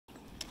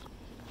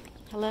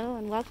Hello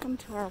and welcome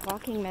to our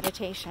walking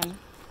meditation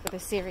for the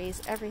series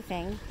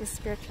Everything is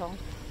Spiritual.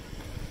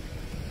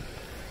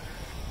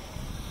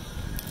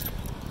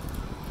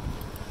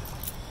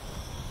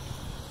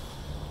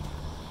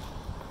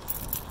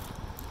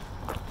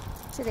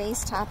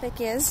 Today's topic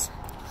is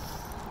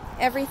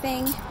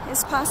Everything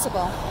is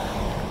Possible.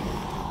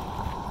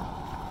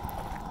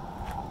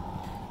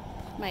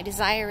 My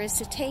desire is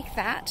to take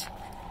that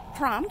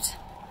prompt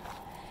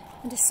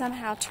and to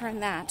somehow turn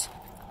that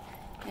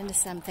into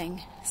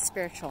something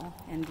spiritual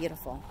and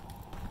beautiful.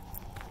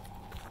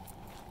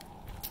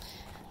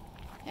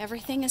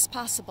 Everything is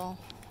possible.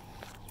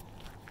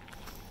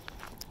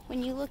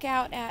 When you look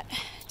out at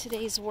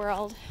today's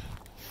world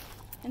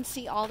and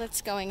see all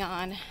that's going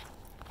on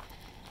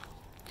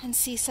and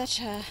see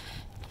such a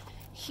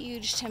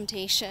huge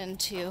temptation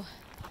to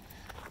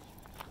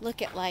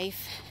look at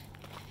life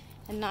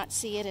and not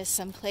see it as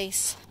some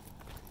place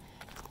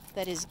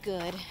that is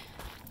good,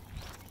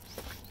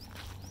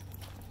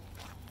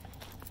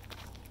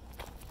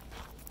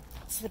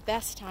 it's the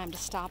best time to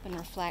stop and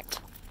reflect.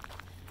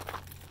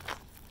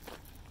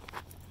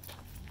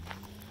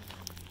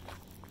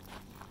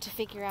 To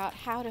figure out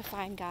how to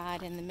find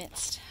God in the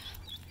midst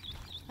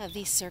of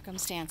these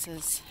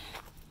circumstances.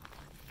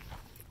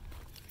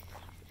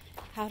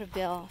 How to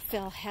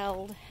feel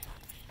held,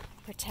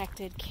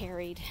 protected,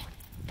 carried,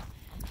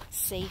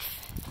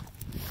 safe.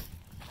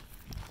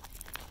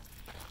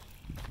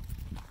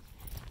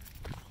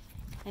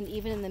 And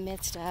even in the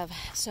midst of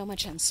so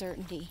much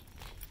uncertainty,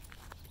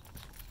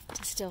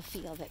 to still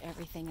feel that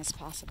everything is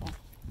possible.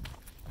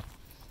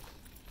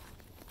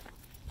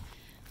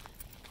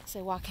 As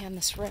I walk down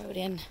this road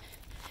in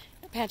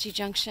Apache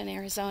Junction,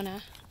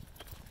 Arizona,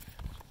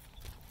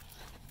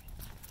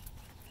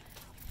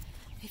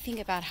 I think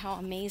about how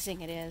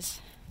amazing it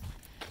is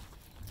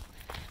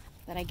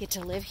that I get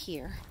to live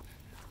here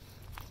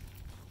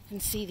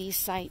and see these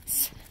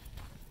sights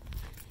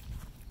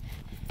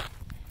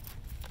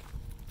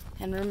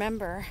and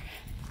remember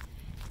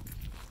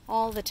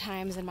all the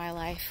times in my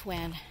life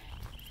when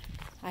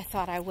I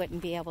thought I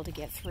wouldn't be able to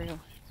get through.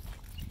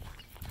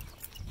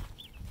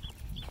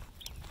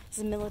 As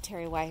a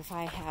military wife,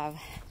 I have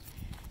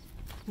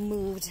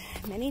moved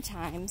many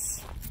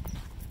times.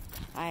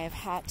 I have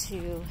had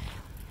to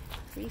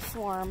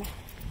reform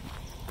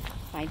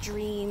my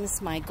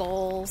dreams, my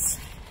goals,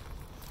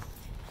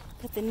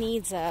 put the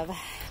needs of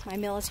my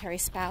military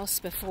spouse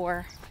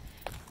before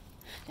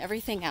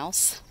everything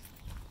else,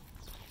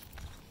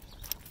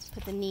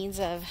 put the needs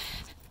of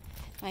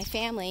my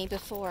family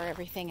before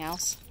everything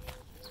else,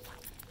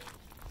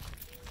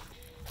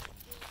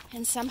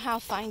 and somehow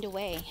find a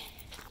way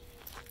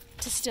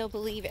to still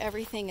believe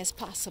everything is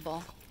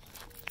possible.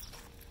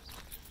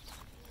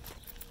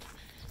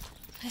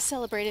 I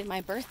celebrated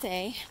my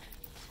birthday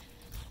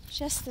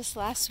just this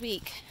last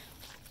week.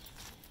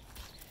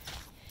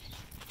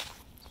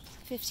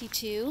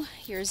 52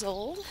 years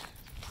old.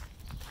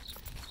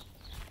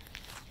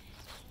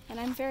 And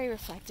I'm very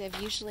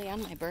reflective, usually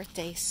on my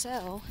birthday,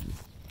 so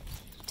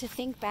to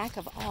think back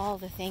of all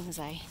the things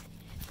I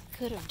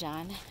could have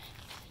done,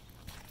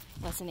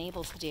 wasn't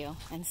able to do,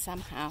 and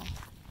somehow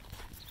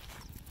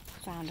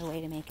found a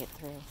way to make it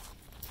through.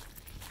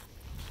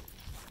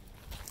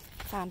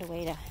 Found a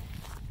way to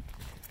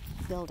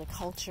build a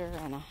culture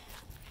and a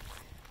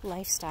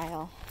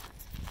lifestyle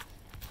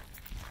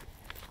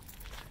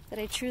that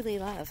I truly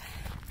love.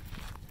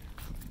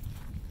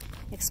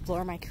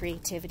 Explore my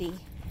creativity.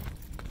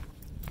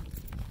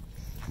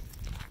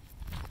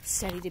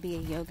 Study to be a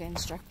yoga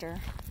instructor.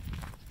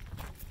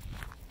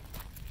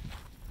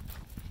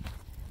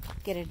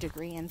 Get a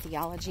degree in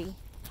theology.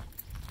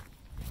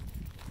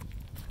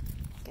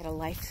 Get a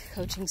life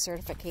coaching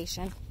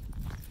certification.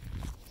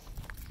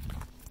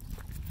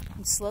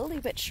 And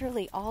slowly but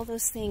surely, all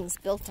those things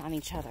built on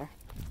each other.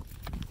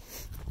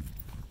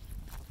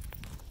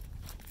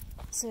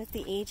 So at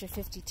the age of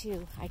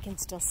 52, I can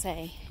still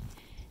say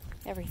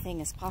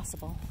everything is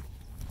possible.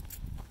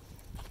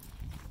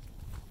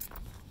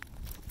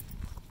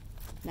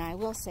 Now, I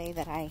will say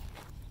that I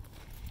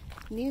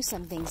knew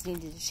some things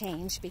needed to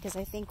change because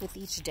I think with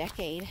each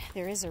decade,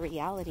 there is a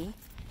reality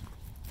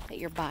that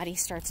your body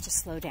starts to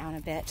slow down a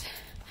bit.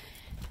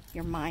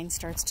 Your mind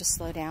starts to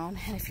slow down.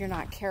 And if you're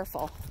not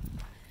careful,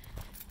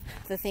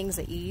 the things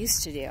that you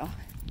used to do,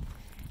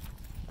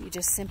 you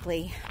just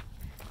simply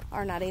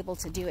are not able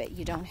to do it.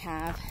 You don't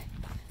have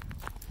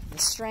the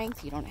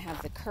strength, you don't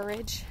have the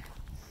courage,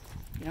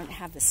 you don't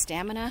have the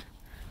stamina.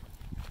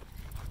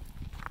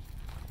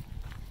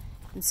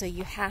 And so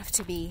you have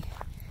to be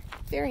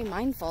very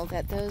mindful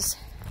that those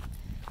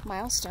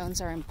milestones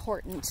are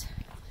important,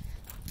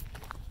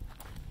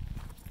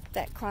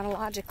 that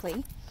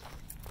chronologically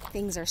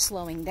things are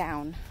slowing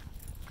down.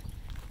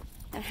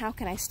 And how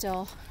can I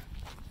still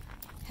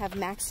have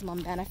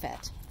maximum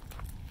benefit?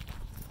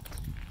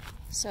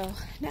 So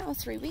now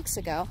 3 weeks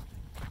ago,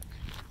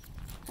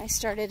 I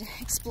started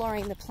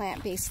exploring the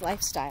plant-based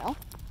lifestyle,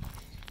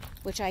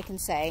 which I can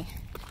say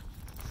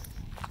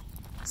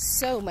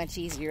so much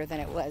easier than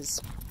it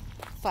was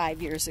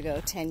 5 years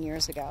ago, 10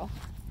 years ago.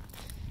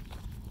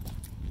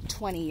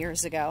 20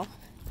 years ago,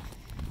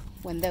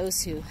 when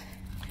those who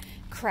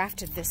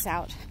crafted this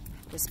out,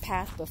 this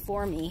path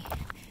before me,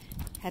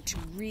 had to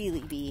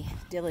really be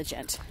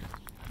diligent.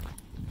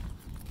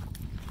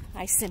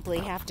 I simply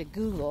have to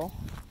Google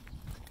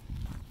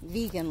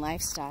vegan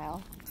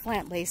lifestyle,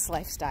 plant-based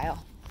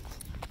lifestyle.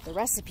 The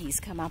recipes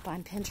come up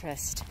on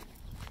Pinterest.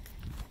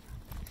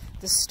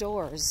 The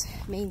stores,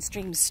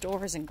 mainstream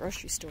stores and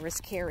grocery stores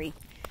carry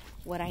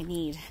what I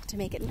need to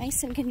make it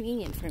nice and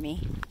convenient for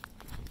me.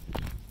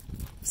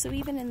 So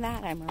even in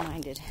that, I'm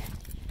reminded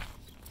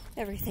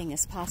everything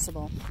is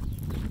possible.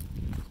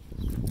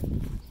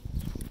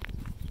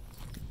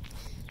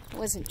 It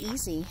wasn't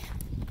easy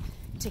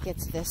to get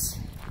to this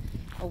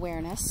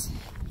awareness.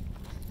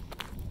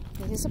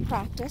 It is a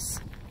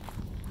practice.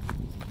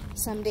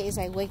 Some days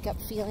I wake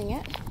up feeling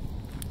it.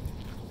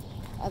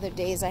 Other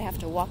days I have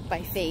to walk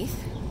by faith.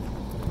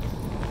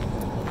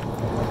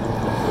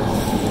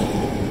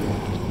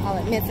 I'll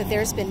admit that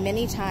there's been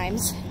many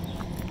times,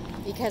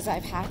 because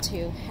I've had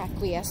to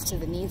acquiesce to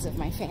the needs of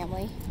my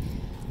family,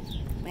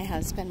 my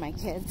husband, my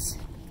kids,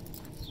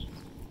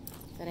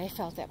 that I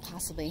felt that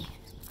possibly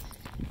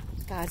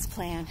God's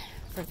plan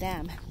for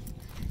them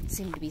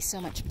seemed to be so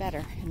much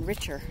better and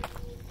richer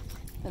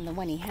than the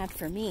one He had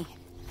for me.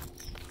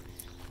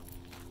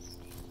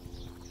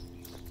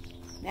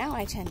 Now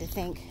I tend to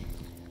think,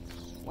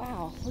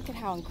 wow, look at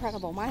how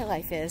incredible my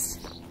life is.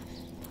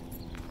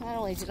 Not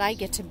only did I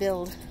get to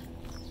build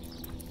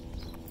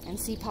and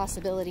see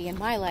possibility in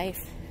my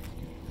life,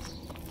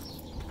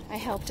 I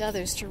helped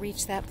others to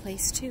reach that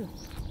place too.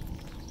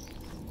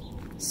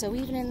 So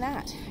even in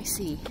that, I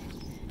see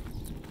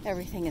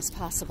everything is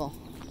possible.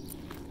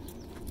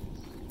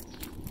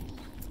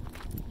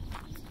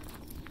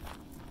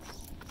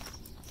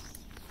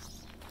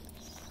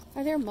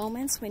 Are there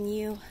moments when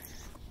you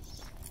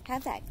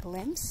have that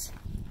glimpse?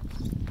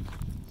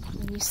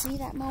 When you see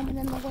that moment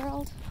in the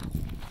world?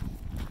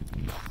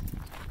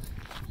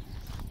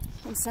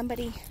 When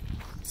somebody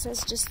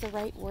says just the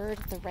right word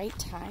at the right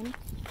time?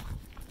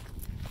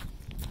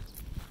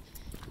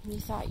 And you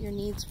thought your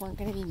needs weren't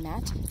going to be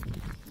met,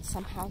 and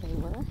somehow they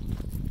were?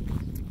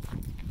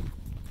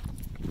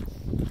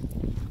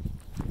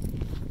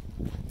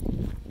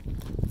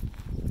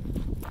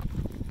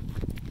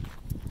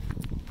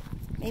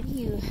 Maybe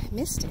you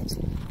missed it,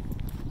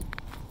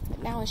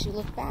 but now as you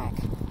look back,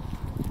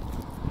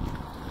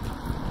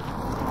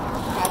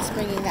 God's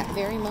bringing that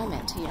very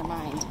moment to your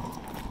mind.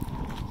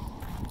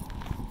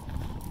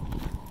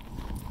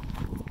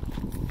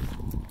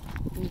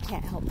 And you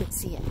can't help but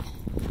see it.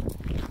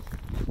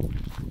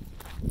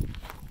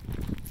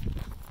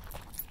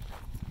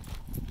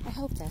 I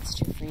hope that's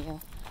true for you.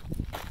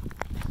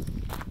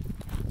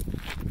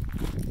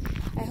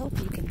 I hope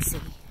you can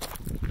see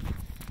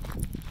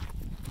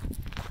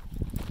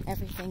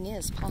everything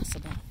is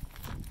possible.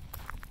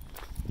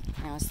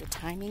 Now, is the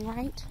timing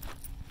right?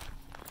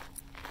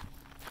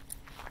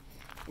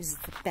 Is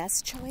it the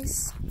best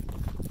choice?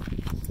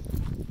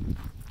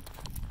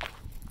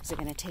 Is it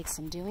going to take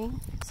some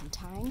doing, some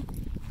time?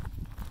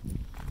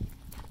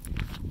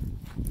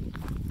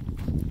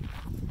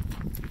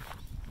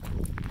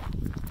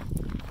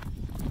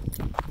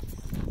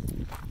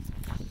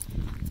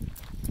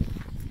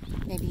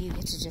 Maybe you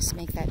get to just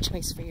make that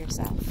choice for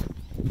yourself.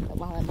 But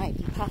while it might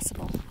be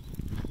possible,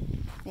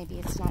 maybe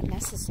it's not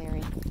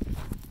necessary.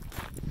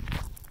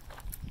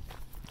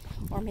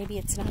 Or maybe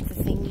it's not the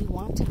thing you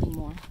want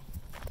anymore.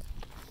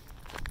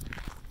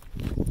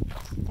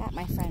 That,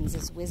 my friends,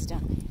 is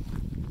wisdom.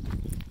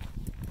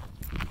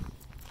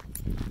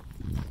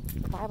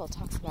 The Bible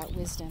talks about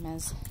wisdom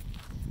as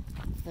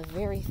the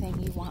very thing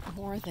you want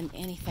more than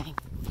anything.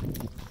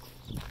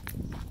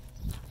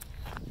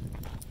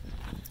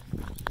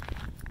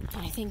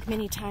 And I think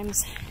many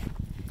times,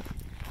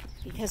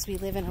 because we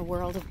live in a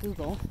world of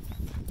Google,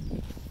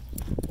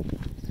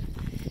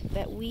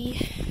 that we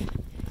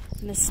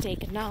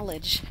mistake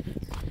knowledge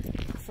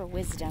for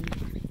wisdom.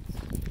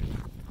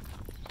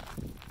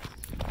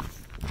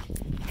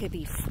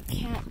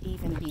 Can't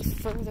even be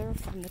further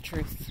from the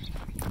truth.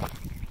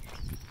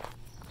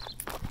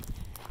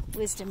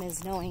 Wisdom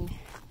is knowing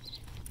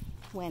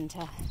when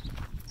to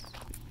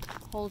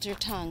hold your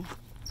tongue,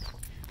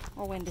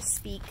 or when to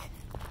speak,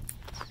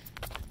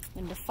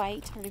 when to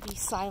fight or to be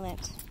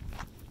silent,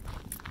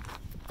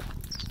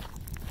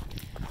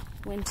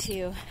 when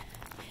to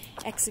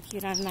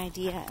execute on an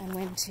idea, and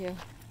when to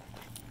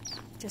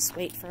just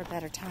wait for a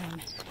better time.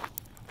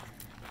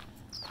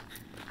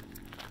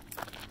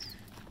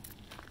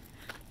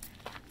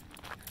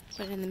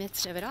 But in the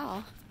midst of it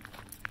all,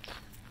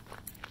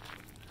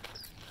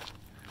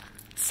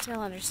 still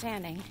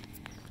understanding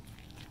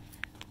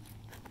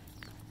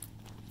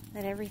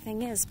that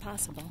everything is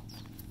possible.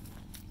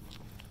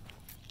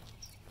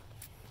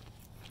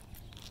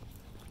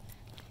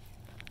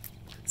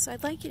 So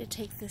I'd like you to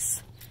take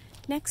this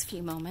next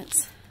few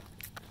moments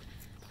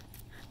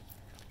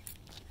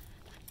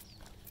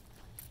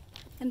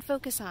and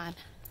focus on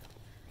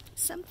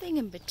something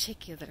in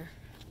particular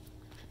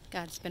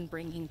God's been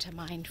bringing to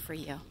mind for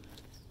you.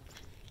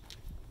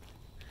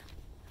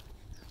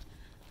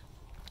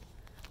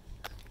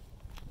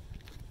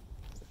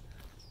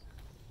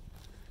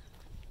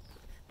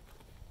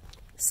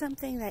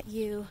 something that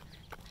you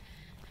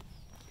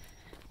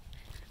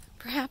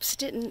perhaps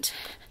didn't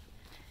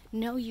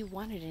know you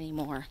wanted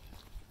anymore.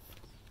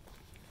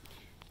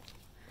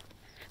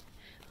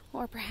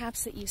 Or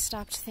perhaps that you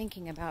stopped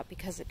thinking about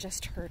because it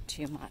just hurt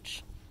too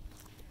much.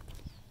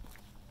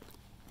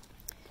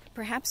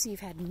 Perhaps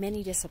you've had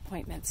many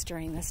disappointments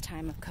during this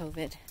time of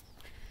COVID.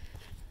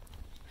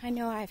 I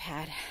know I've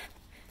had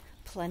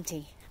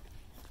plenty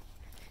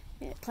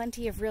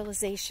of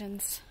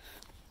realizations,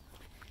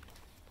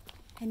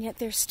 and yet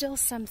there's still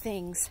some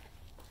things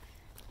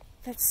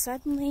that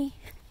suddenly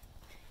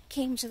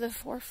came to the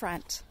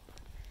forefront,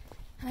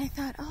 and I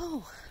thought,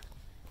 oh,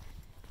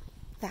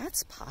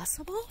 that's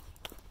possible?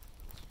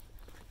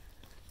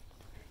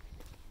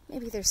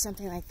 Maybe there's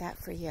something like that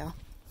for you.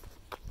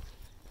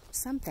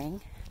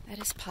 Something that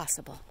is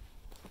possible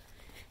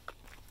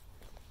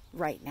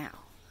right now.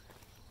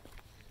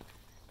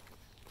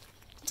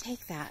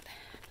 Take that.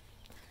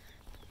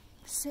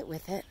 Sit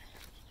with it.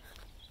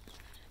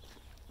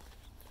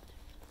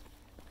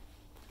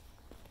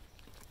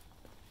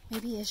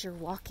 Maybe as you're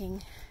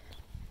walking,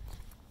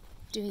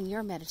 doing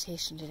your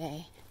meditation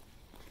today,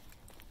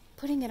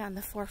 putting it on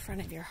the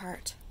forefront of your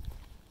heart.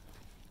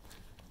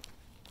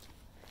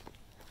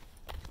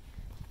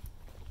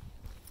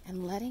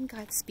 And letting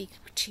God speak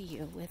to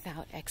you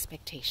without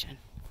expectation.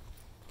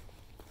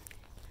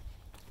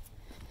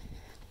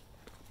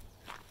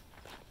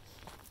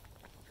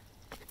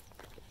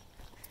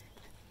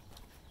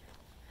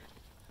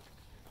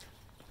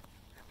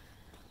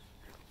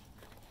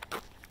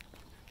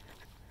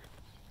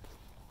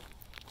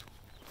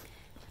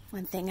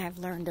 One thing I've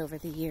learned over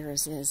the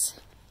years is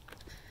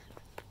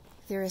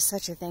there is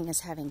such a thing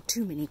as having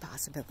too many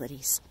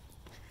possibilities,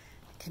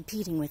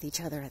 competing with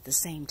each other at the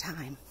same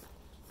time.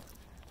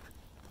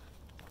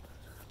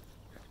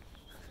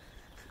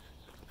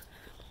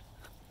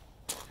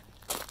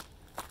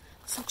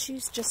 So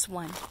choose just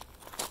one.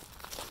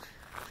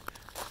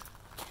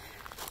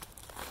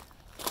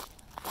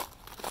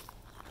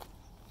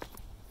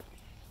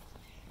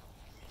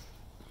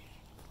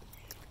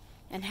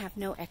 And have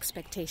no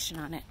expectation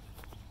on it.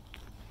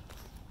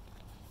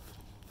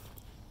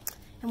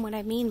 And what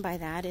I mean by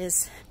that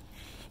is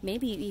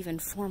maybe you even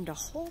formed a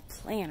whole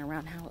plan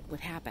around how it would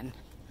happen.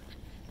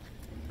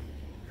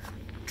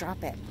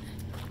 Drop it.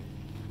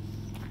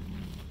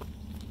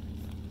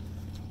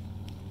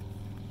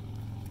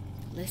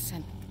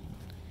 Listen.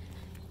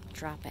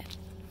 Drop it.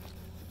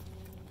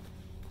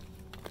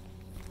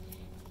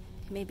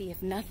 Maybe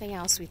if nothing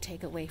else we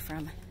take away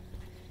from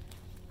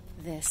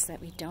this,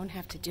 that we don't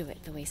have to do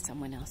it the way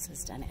someone else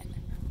has done it.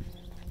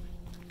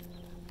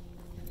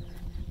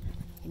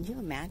 Can you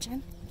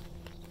imagine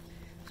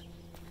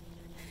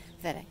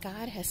that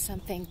God has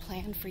something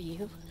planned for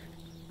you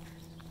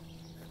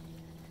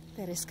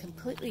that is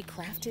completely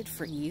crafted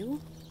for you,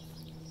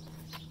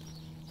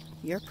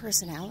 your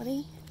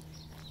personality,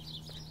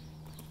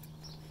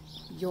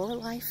 your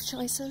life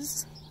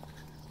choices,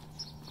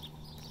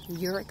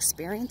 your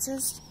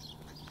experiences?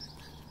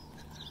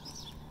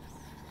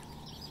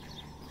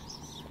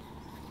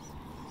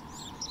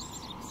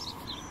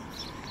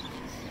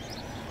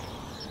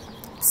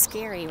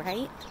 Scary,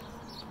 right?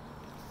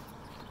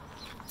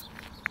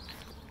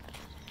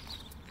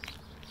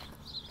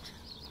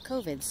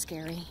 COVID's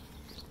scary.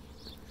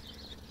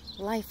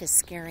 Life is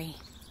scary.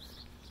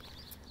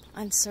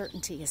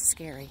 Uncertainty is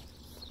scary.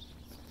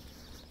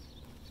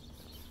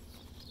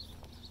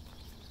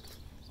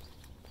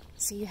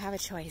 So you have a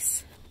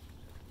choice.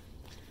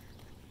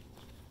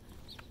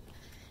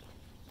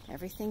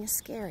 Everything is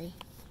scary.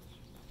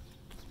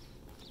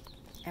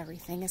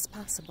 Everything is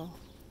possible.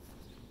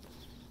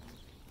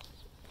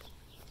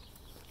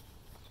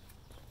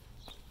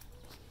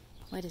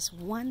 What is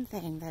one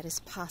thing that is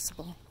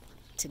possible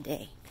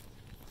today?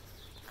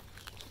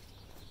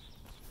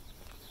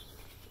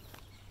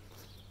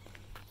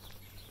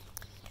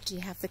 Do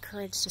you have the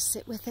courage to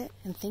sit with it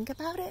and think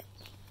about it?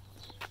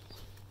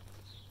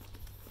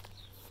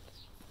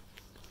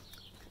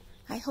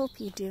 I hope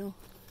you do.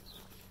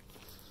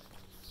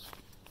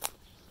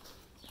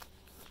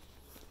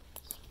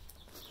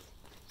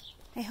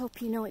 I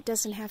hope you know it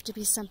doesn't have to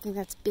be something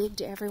that's big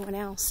to everyone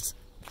else,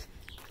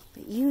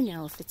 but you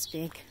know if it's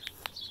big.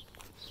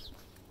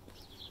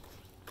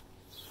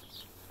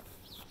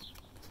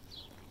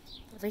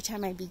 Every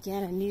time I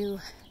begin a new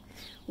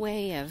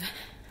way of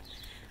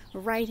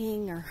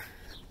writing or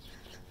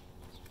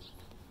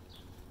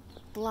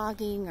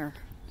blogging or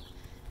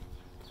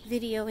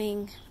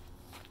videoing,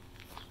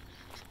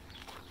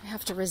 I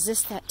have to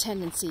resist that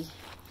tendency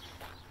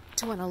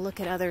to want to look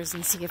at others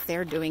and see if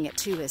they're doing it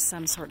too as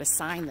some sort of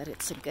sign that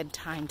it's a good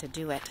time to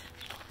do it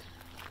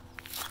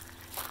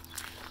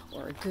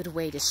or a good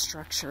way to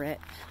structure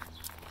it,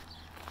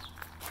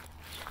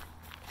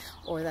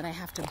 or that I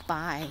have to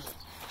buy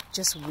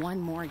just one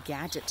more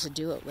gadget to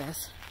do it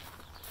with.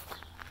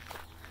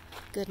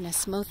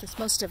 Goodness,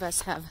 most of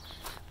us have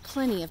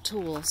plenty of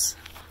tools.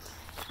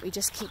 We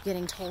just keep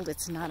getting told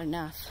it's not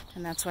enough,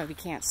 and that's why we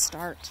can't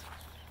start.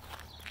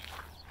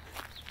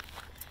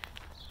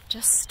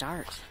 Just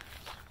start.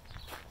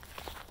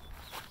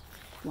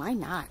 Why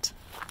not?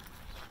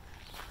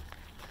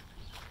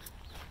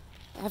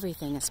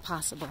 Everything is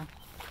possible.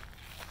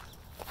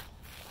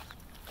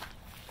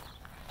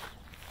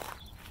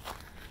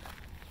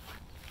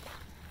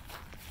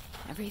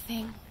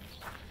 Everything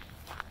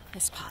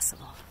is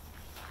possible.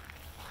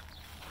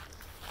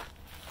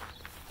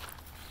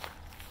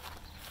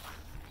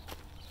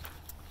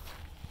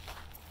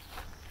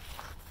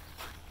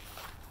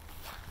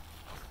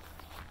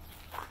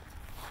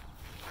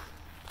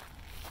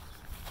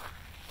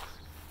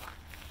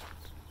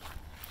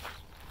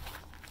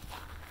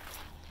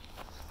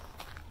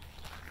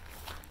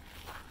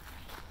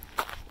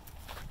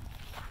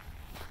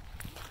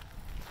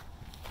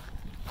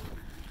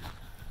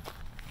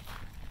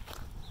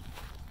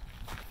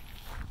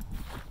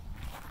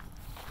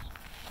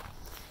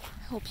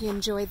 Hope you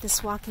enjoyed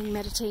this walking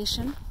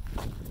meditation.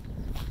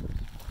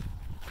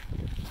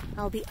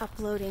 I'll be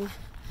uploading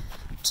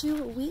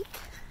 2 a week.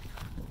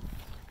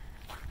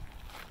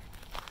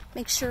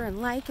 Make sure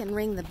and like and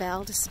ring the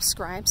bell to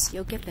subscribe so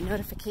you'll get the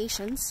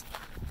notifications.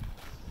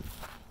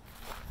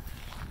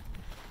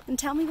 And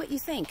tell me what you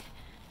think.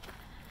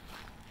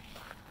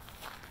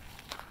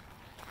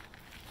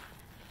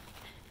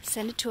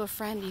 Send it to a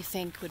friend you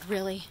think would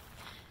really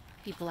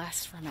be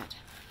blessed from it.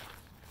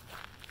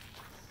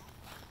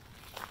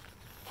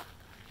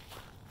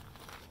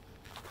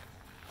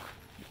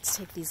 Let's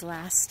take these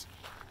last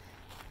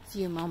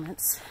few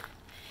moments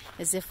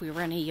as if we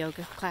were in a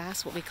yoga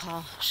class, what we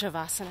call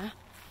Shavasana.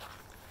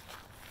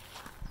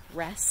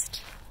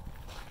 Rest.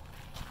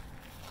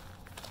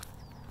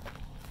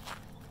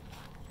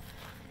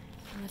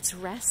 And let's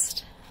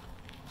rest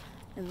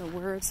in the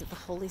words that the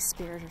Holy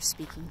Spirit are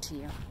speaking to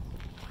you.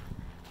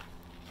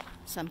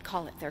 Some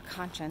call it their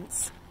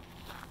conscience.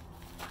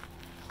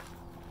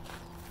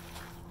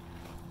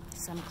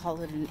 Some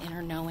call it an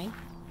inner knowing.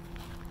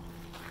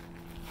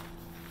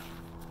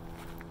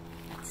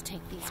 Let's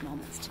take these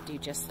moments to do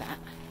just that.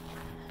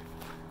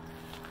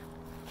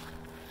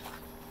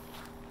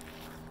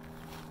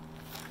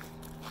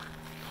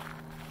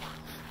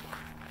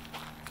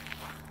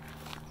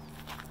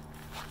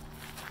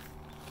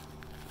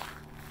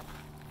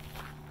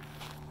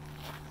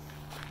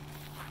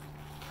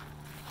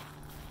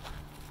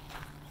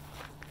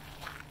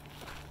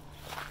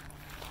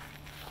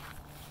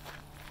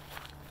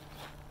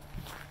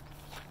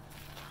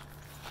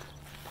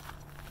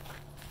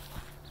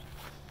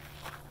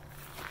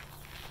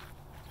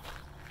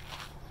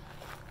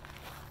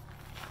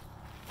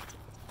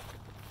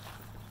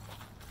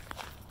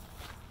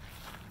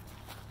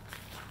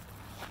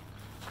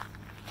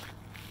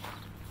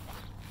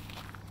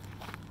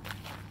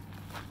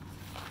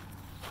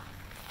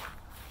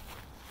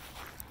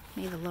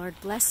 May the Lord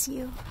bless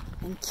you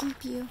and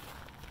keep you.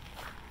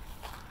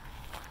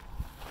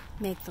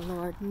 Make the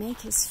Lord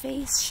make his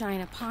face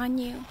shine upon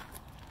you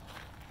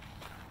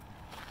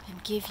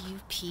and give you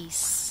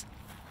peace.